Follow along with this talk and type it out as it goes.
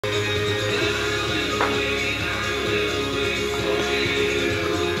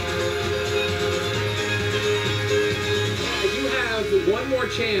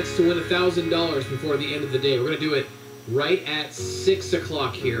chance to win $1,000 before the end of the day. We're going to do it right at 6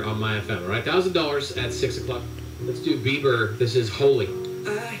 o'clock here on MyFM. All right, $1,000 at 6 o'clock. Let's do Bieber. This is Holy.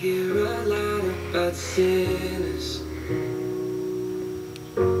 I hear a lot about sinners.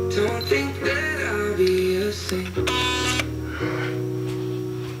 Don't think that I'll be a saint,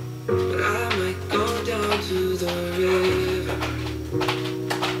 but I might go down to the river.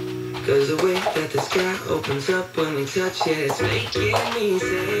 'Cause the way that the sky opens up when we touch it, it's making me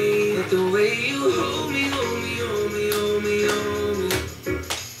say that the way you hold me, hold me, hold me, hold me, hold me,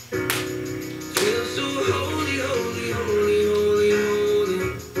 feel so holy, holy, holy, holy,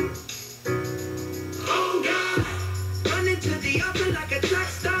 holy. Oh God, running to the altar like a track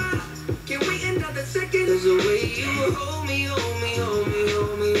star. Can't wait another second. 'Cause the way you hold me, hold me, hold me,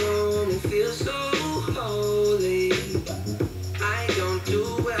 hold me, hold me, feel so holy. I don't do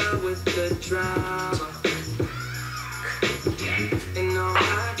well with the drama, and no,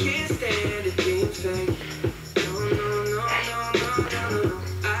 I can't stand it being fake. No, no, no, no, no, no, no.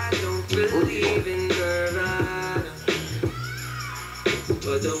 I don't believe in nirvana,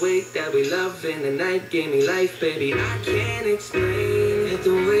 but the way that we love in the night gave me life, baby. I can't explain it.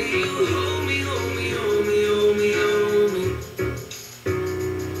 The way you hold me, hold me, hold me, hold me, hold me,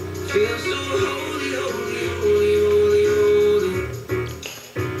 feel so holy, holy, holy, holy, holy.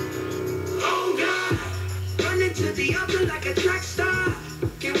 Oh God, running to the altar like a track star.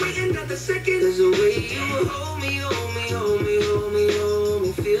 Can't wait another second. 'Cause the way you hold me, hold me, hold me, hold me, hold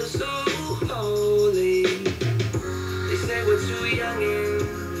me, feel so holy. They say we're too young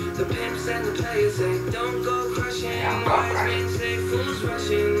and the pimps and the players say don't go crushing. Wise men say fools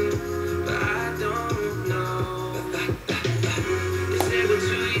rushing, but I don't know. They say we're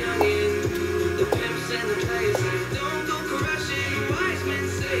too young and the pimps and the players say don't go crushing. Wise men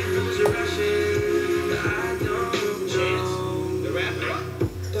say fools are rushing, but I don't know. The rapper.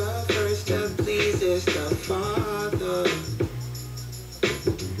 The first step pleases the Father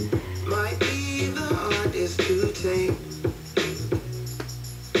might be the hardest to take.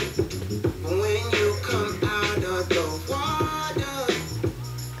 But when you come out of the water,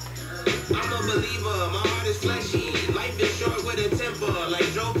 I'm a believer, my heart is fleshy. Life is short with a temper, like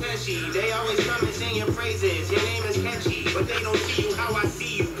Joe Pesci. They always come and sing your praises, your name is catchy, but they don't see you how I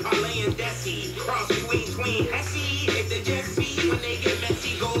see you. Parlay and Desi, cross between Essie. If they just see when they get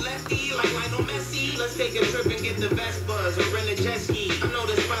messy, go lefty like Lionel Messi. Let's take a trip and get the Vespas or rent a jet ski. I know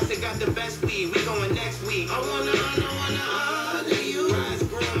the spots that got the best weed, we going next week. I wanna honor you. Rise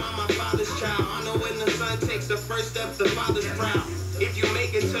groom, I'm my father's child. I know when the son takes the first step, the father's proud. If you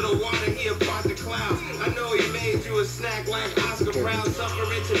make it to the water, he'll part the clouds. I know he made you a snack like Oscar Proud. Suffer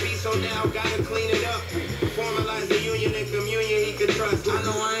it to be so now, gotta clean it up. Formalize the union and communion he could trust. I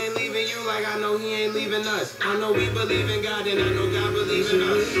know I ain't leaving you like I know he ain't leaving us. I know we believe in God and I know God believes in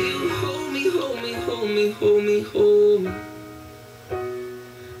us. You hold me, hold me, hold me, hold me, hold me,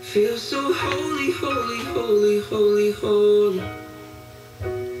 feel so holy, holy, holy, holy, holy.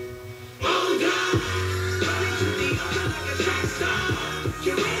 Oh God, running to the altar like a track star.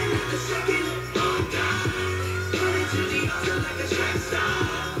 Can't wait another second. Oh God, running to the altar like a track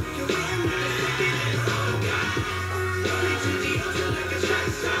star. Can't wait another second. Oh God, running to the altar like a track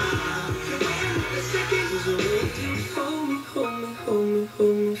star. Can't wait another second. 'Cause the way you hold me, hold me, hold me,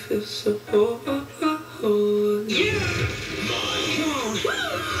 hold me, feel so holy. Yeah.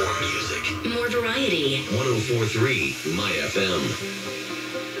 More music, More variety. 104.3 MyFM.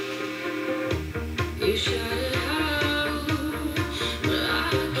 You shut it out, but I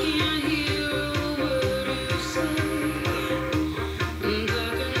can't hear a word you say. I'm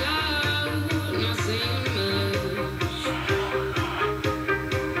talking loud, not saying much.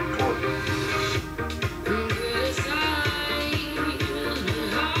 I'm criticized,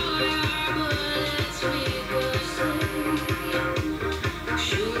 how I are, but let's make a stay.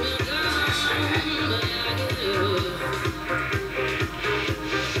 Shoot me down, but I get up.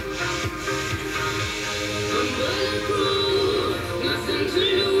 I'm bulletproof, nothing to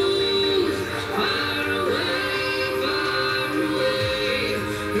lose. Far away,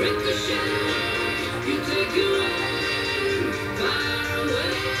 ricochet. You take your aim. Far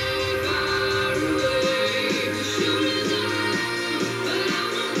away, shoot me down, but I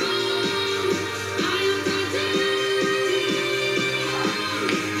won't go. I am titanium.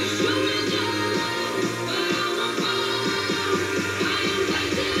 You shoot me down, but I won't go. I am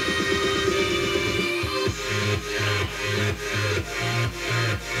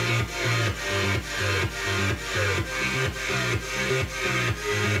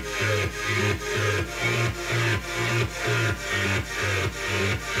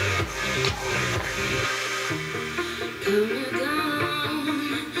Come down,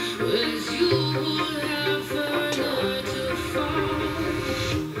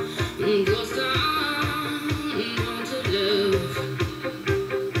 Ghost town, born to live.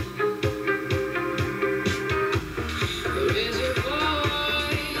 Raise your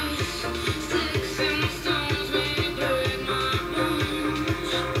voice, sticks and stones may break my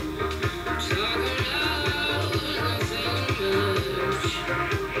bones. Talking loud, nothing much.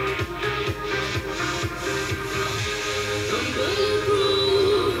 I'm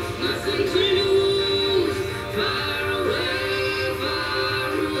bulletproof, nothing to lose. Far away,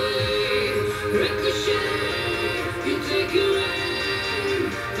 ricochet, you take your aim.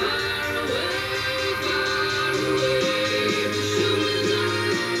 Far away, shoot me down,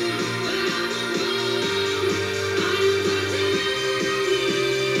 but I won't fall. I am titanium.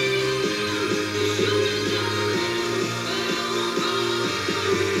 Shoot me down, but I won't fall. I am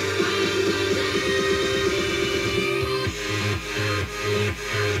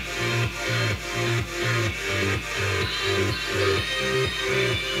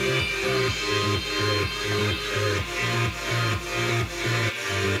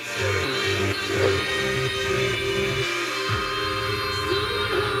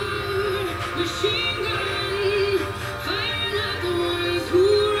machine gun, firing at the ones who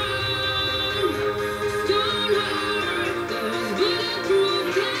run. Stone heart, those bulletproof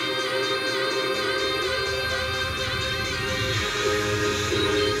glass. Shoot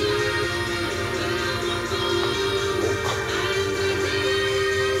me down, but I won't fall. I am titanium. Shoot me down, but I won't fall. I am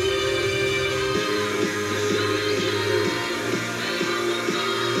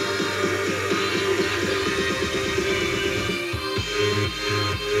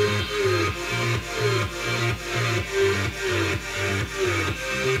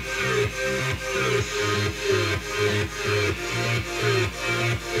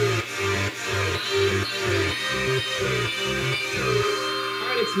All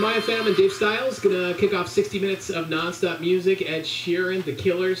right, it's MyFM and Dave Styles. Gonna kick off 60 minutes of nonstop music. Ed Sheeran, The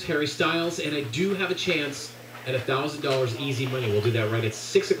Killers, Harry Styles, and I do have a chance at $1,000 easy money. We'll do that right at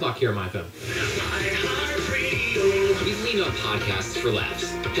 6 o'clock here on MyFM. We've leaned on podcasts for laughs,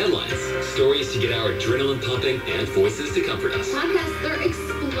 headlines, stories to get our adrenaline pumping, and voices to comfort us. Podcasts, they're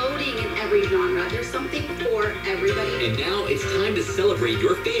exploding in every genre. There's something for everybody. And now it's time to celebrate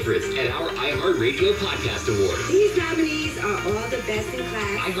your favorites at our iHeartRadio Podcast Awards. These nominees are all the best in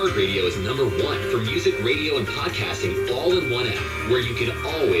class. iHeartRadio is #1 for music, radio, and podcasting all in one app, where you can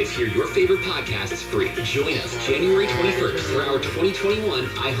always hear your favorite podcasts free. Join us January 21st for our 2021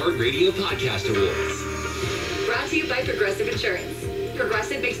 iHeartRadio Podcast Awards. Brought to you by Progressive Insurance.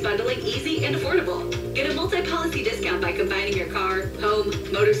 Progressive makes bundling easy and affordable. Get a multi-policy discount by combining your car, home,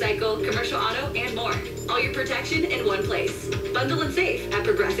 motorcycle, commercial auto, and more. All your protection in one place. Bundle and save at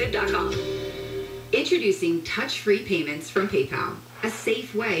Progressive.com. Introducing touch-free payments from PayPal, a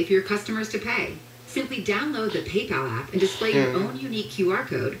safe way for your customers to pay. Simply download the PayPal app and display your own unique QR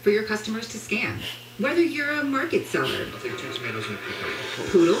code for your customers to scan. Whether you're a market seller, I'll take 2 tomatoes and a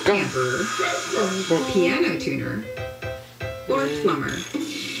cucumber. poodle camper, piano tuner, or plumber.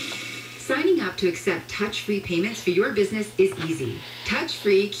 Signing up to accept touch-free payments for your business is easy.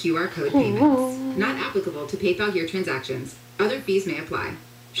 Touch-free QR code payments. Not applicable to PayPal Here transactions. Other fees may apply.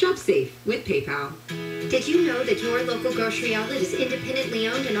 Shop safe with PayPal. Did you know that your local grocery outlet is independently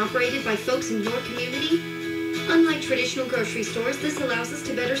owned and operated by folks in your community? Unlike traditional grocery stores, this allows us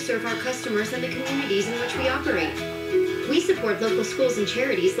to better serve our customers and the communities in which we operate. We support local schools and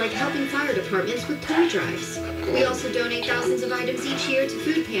charities like helping fire departments with toy drives. We also donate thousands of items each year to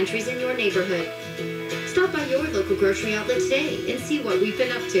food pantries in your neighborhood. Stop by your local grocery outlet today and see what we've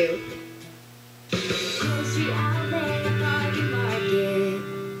been up to. Grocery outlet, market.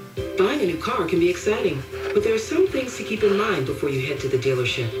 Buying a new car can be exciting, but there are some things to keep in mind before you head to the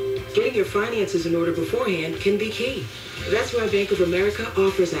dealership. Getting your finances in order beforehand can be key. That's why Bank of America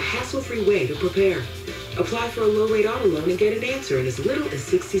offers a hassle-free way to prepare. Apply for a low-rate auto loan and get an answer in as little as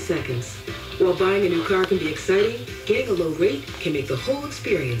 60 seconds. While buying a new car can be exciting, getting a low rate can make the whole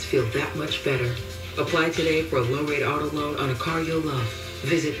experience feel that much better. Apply today for a low-rate auto loan on a car you'll love.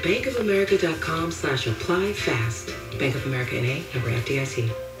 Visit bankofamerica.com/apply fast. Bank of America N.A., member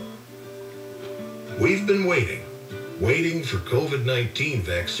FDIC. We've been waiting for COVID-19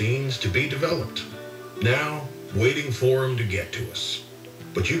 vaccines to be developed. Now, waiting for them to get to us.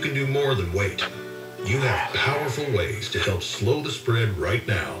 But you can do more than wait. You have powerful ways to help slow the spread right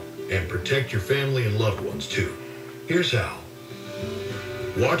now and protect your family and loved ones too. Here's how.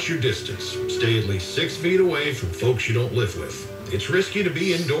 Watch your distance. Stay at least 6 feet away from folks you don't live with. It's risky to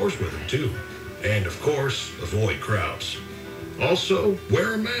be indoors with them too. And of course, avoid crowds. Also,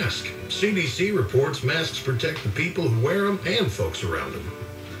 wear a mask. CDC reports masks protect the people who wear them and folks around them.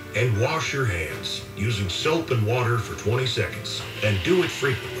 And wash your hands using soap and water for 20 seconds. And do it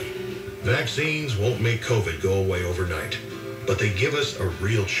frequently. Vaccines won't make COVID go away overnight, but they give us a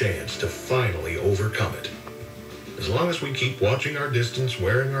real chance to finally overcome it. As long as we keep watching our distance,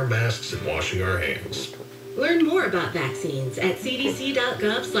 wearing our masks, and washing our hands. Learn more about vaccines at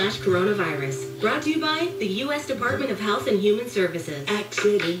cdc.gov/coronavirus. Brought to you by the U.S. Department of Health and Human Services.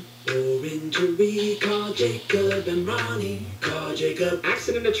 Accident or injury, call Jacob and Ronnie. Call Jacob.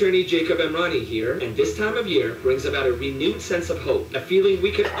 Accident attorney Jacob M. Ronnie here, and this time of year brings about a renewed sense of hope, a feeling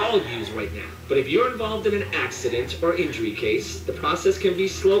we could all use right now. But if you're involved in an accident or injury case, the process can be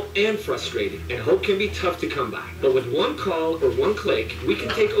slow and frustrating, and hope can be tough to come by. But with one call or one click, we can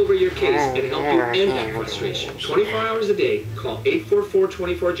take over your case and help you end that frustration. 24 hours a day, call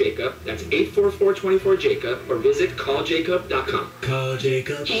 844-24-JACOB, that's 844-24-JACOB, or visit calljacob.com. Call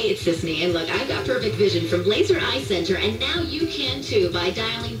Jacob. Hey, it's Sisney, and look, I've got perfect vision from Laser Eye Center, and now you can too by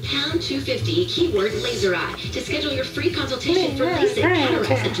dialing pound 250, keyword Laser Eye, to schedule your free consultation for LASIK, cataracts,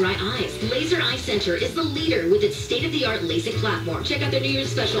 and dry eyes. Laser Eye Center is the leader with its state-of-the-art LASIK platform. Check out their New Year's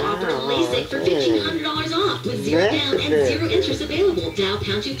special offer, LASIK for $1,500 off, with 0 down and 0 interest available. Dial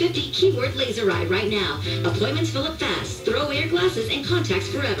pound 250, keyword Laser Eye right now. Appointments fill up fast. Throw away your glasses and contacts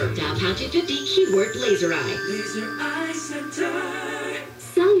forever. Dial pound 250, keyword Laser Eye. Laser Eye Center.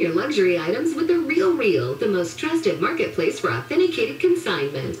 Sell your luxury items with The RealReal, the most trusted marketplace for authenticated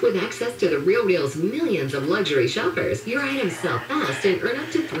consignment. With access to The RealReal's millions of luxury shoppers, your items sell fast and earn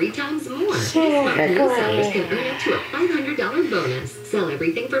up to 3 times more. Smart new sellers can earn up to a $500 bonus. Sell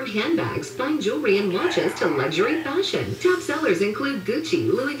everything from handbags, fine jewelry, and watches to luxury fashion. Top sellers include Gucci,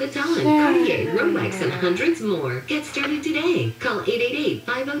 Louis Vuitton, Cartier, Rolex, and hundreds more. Get started today. Call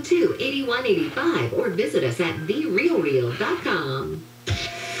 888-502-8185 or visit us at therealreal.com.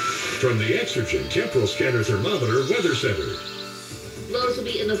 From the Exergen Temporal Scanner Thermometer Weather Center. Lows will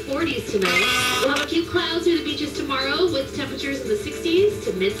be in the 40s tonight. We'll have a few clouds near the beaches tomorrow with temperatures in the 60s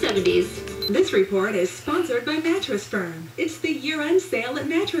to mid-70s. This report is sponsored by Mattress Firm. It's the year-end sale at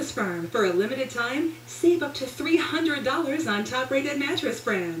Mattress Firm. For a limited time, save up to $300 on top-rated mattress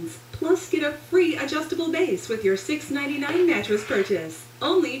brands. Plus, get a free adjustable base with your $6.99 mattress purchase.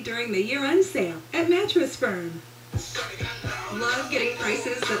 Only during the year-end sale at Mattress Firm. Love getting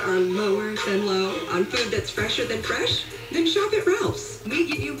prices that are lower than low on food that's fresher than fresh? Then shop at Ralph's. We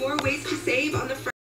give you more ways to save on the